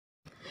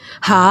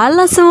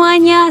Halo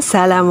semuanya,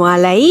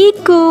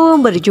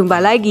 assalamualaikum.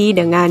 Berjumpa lagi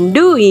dengan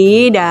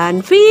Dwi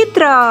dan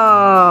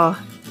Fitro.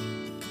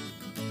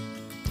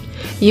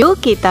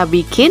 Yuk kita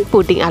bikin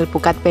puding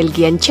alpukat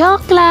Belgian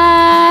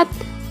coklat.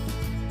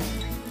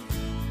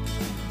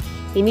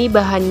 Ini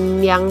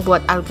bahan yang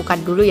buat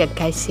alpukat dulu ya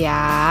guys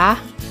ya.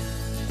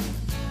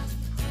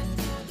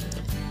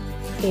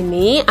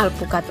 Ini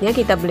alpukatnya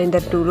kita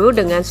blender dulu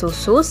dengan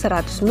susu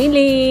 100 ml.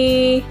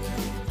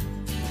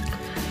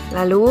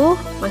 Lalu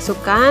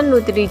masukkan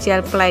nutrijel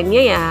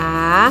plainnya ya.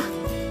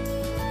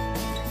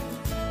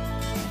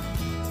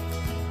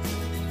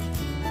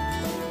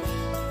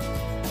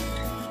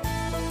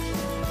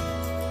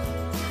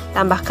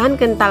 Tambahkan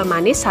kental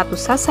manis 1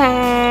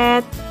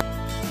 saset.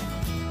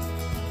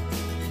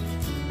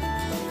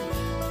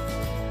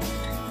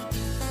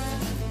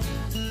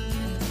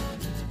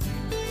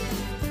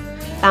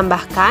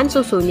 Tambahkan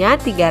susunya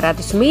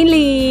 300 ml.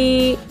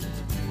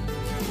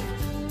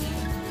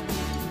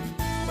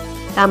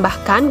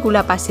 Tambahkan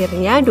gula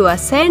pasirnya 2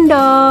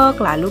 sendok.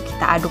 Lalu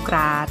kita aduk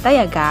rata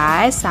ya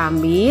guys,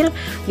 sambil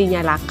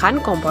dinyalakan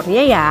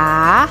kompornya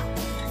ya.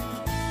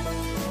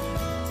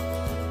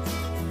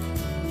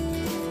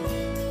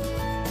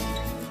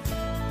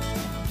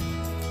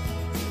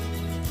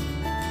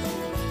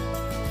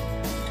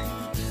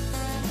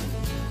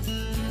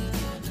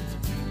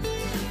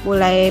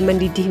 Mulai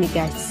mendidih nih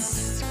guys.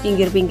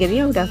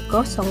 Pinggir-pinggirnya udah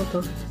gosong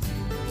tuh.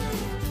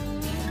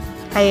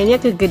 Kayaknya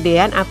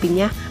kegedean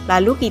apinya.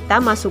 Lalu kita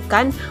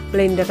masukkan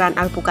blenderan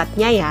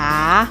alpukatnya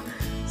ya,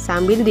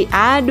 sambil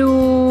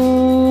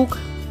diaduk.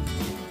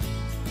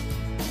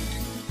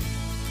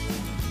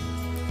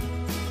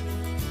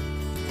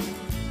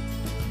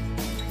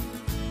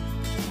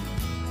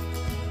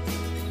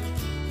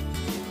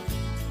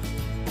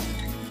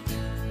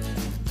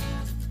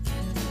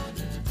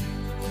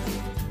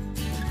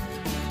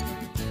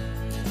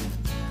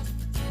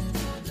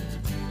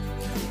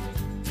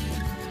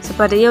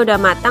 Sepertinya udah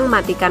matang,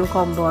 matikan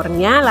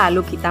kompornya,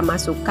 lalu kita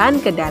masukkan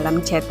ke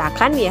dalam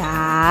cetakan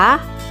ya.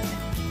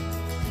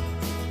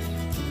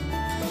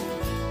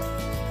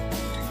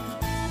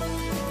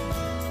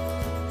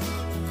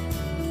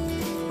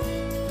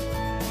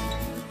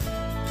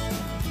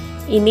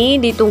 Ini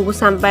ditunggu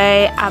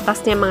sampai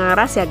atasnya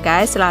mengeras ya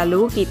guys,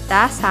 lalu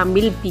kita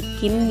sambil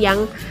bikin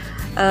yang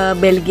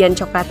Belgian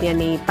coklatnya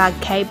nih,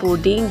 pakai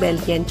puding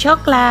Belgian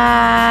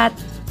coklat.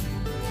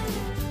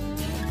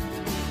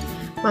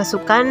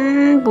 Masukkan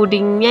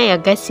pudingnya ya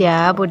guys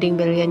ya, puding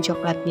Belgian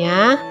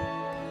coklatnya.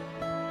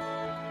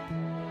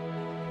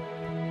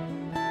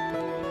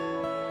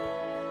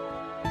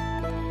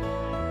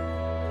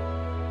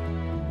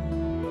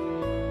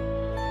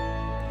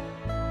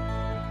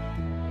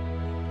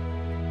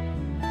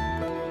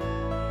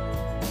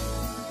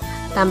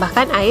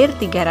 Tambahkan air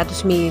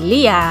 300 ml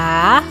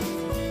ya.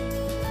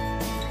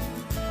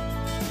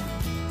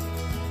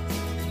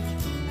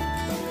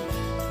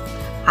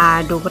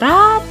 Aduk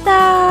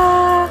rata.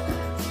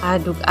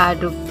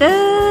 Aduk-aduk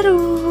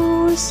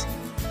terus.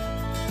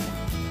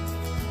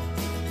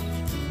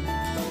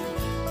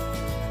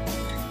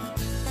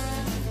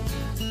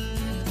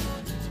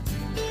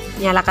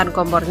 Nyalakan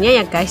kompornya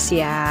ya guys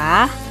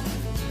ya.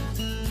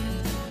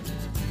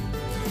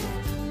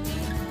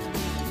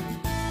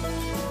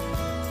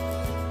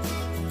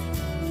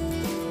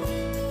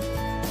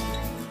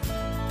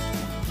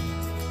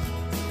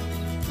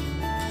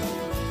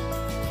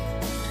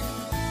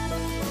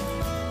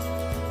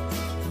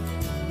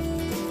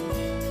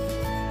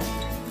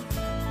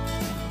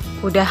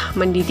 Udah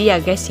mendidih ya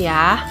guys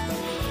ya.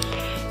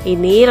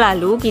 Ini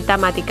lalu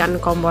kita matikan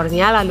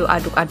kompornya, lalu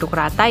aduk-aduk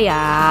rata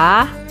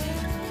ya.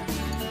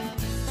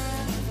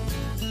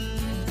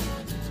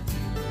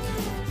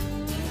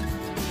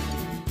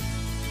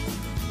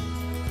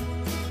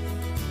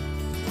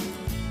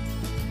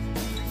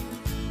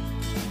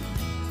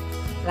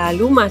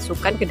 Lalu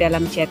masukkan ke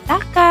dalam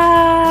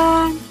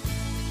cetakan.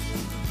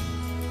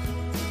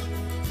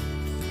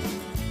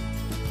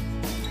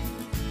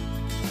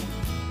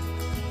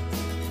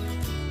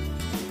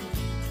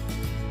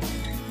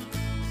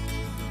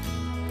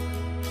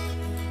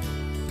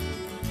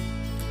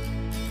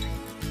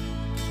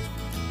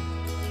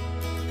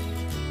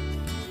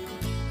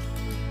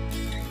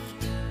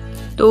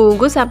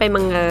 Tunggu sampai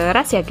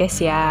mengeras ya guys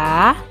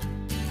ya.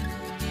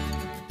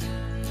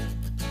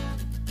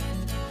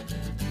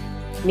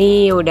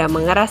 Nih udah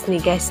mengeras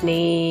nih guys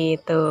nih.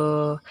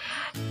 Tuh.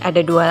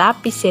 Ada 2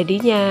 lapis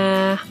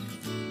jadinya.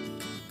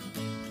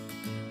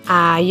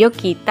 Ayo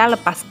kita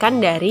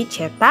lepaskan dari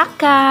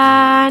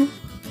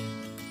cetakan.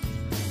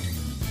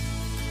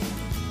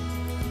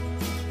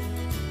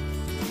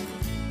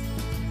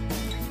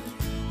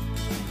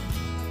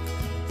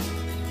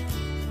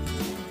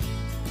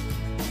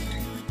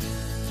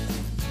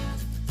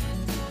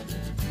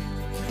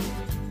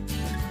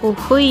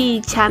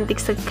 Uhuy,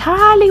 cantik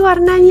sekali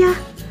warnanya.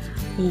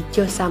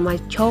 Hijau sama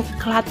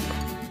coklat.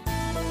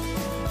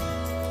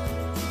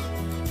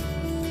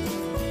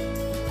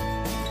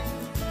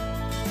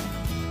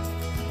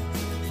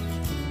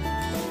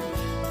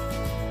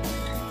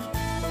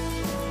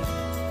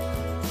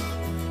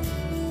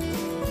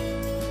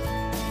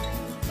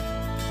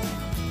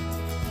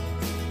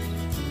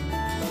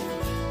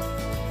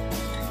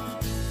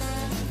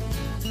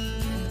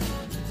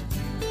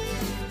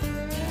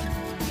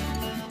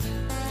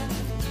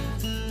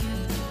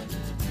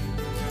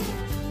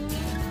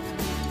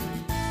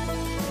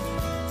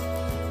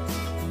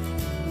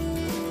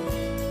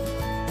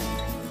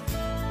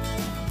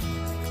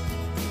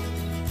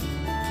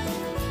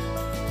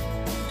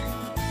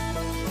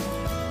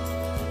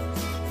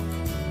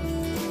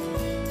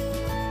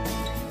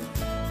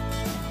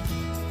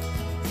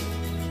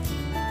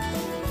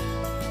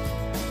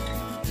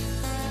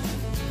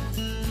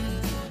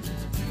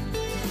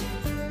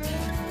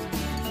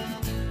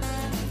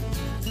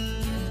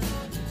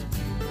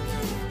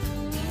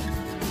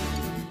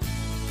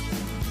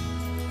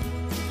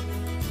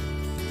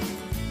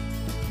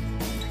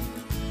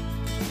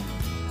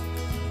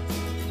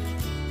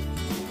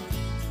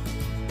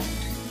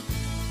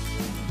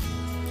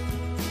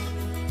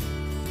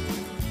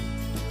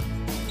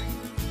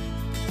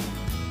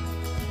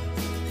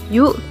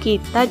 Yuk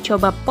kita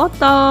coba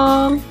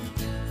potong.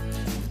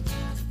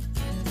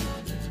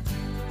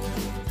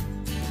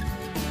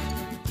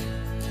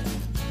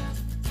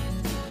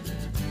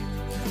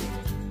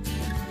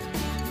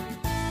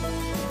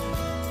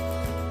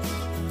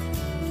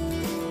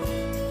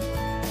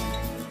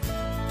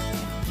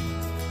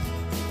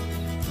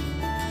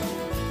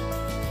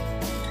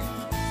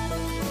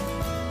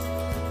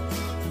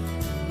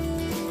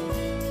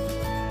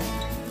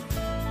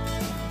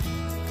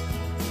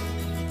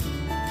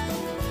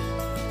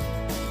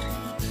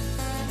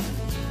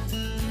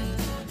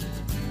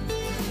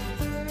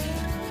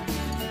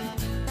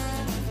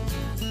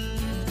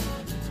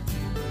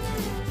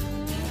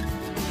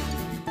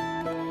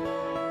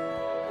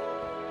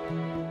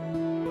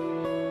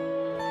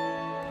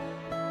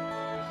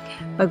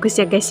 Bagus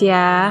ya guys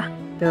ya.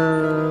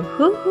 Tuh,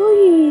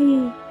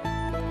 huhui.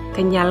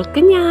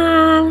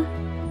 Kenyal-kenyal.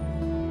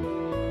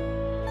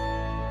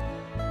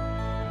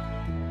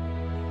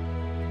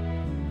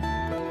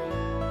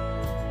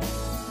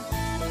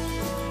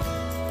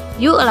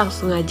 Yuk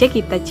langsung aja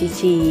kita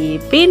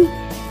cicipin.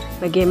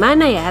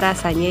 Bagaimana ya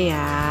rasanya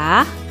ya?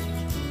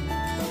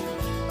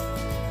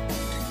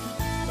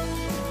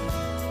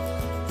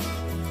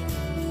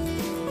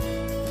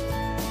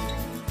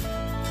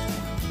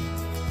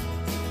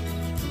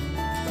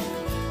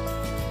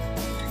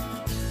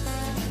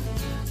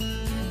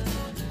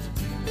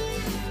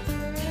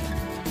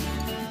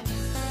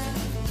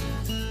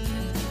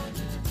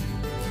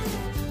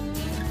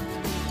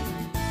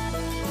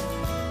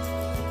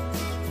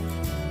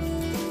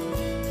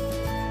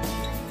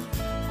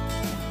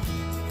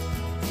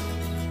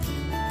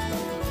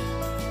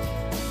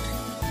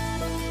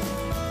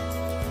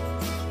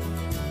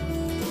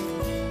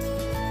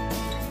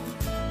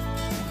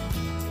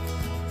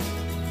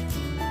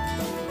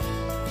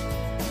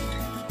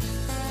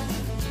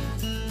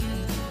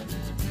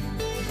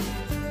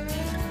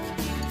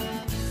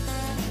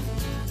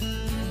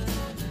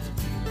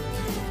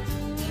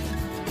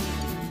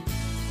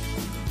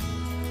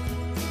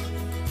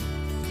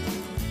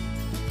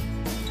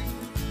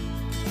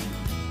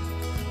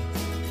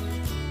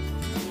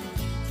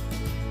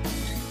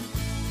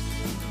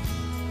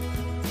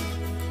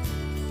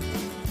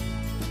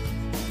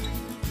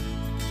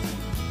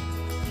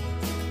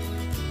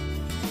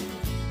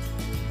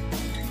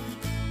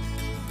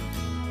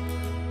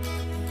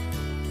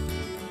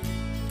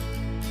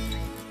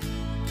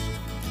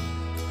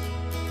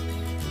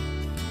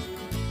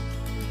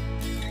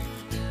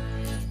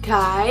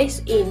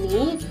 Guys,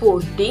 ini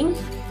puding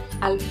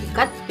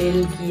alpukat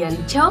Belgian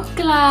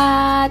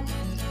coklat.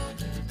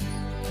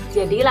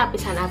 Jadi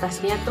lapisan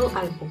atasnya tuh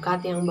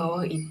alpukat, yang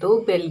bawah itu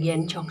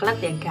Belgian coklat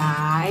ya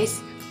guys.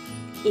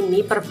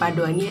 Ini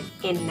perpaduannya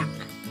enak,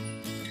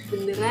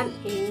 beneran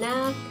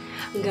enak,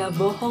 nggak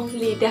bohong.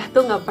 Lidah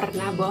tuh nggak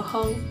pernah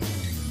bohong,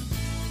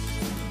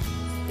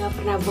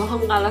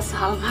 kalau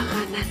soal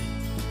makanan.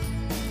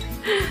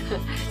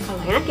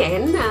 Kalau enak ya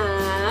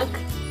enak.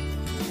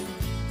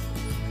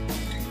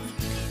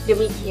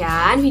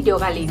 Demikian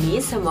video kali ini,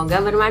 semoga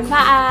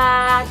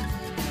bermanfaat.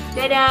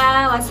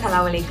 Dadah,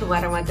 wassalamualaikum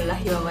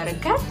warahmatullahi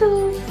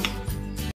wabarakatuh.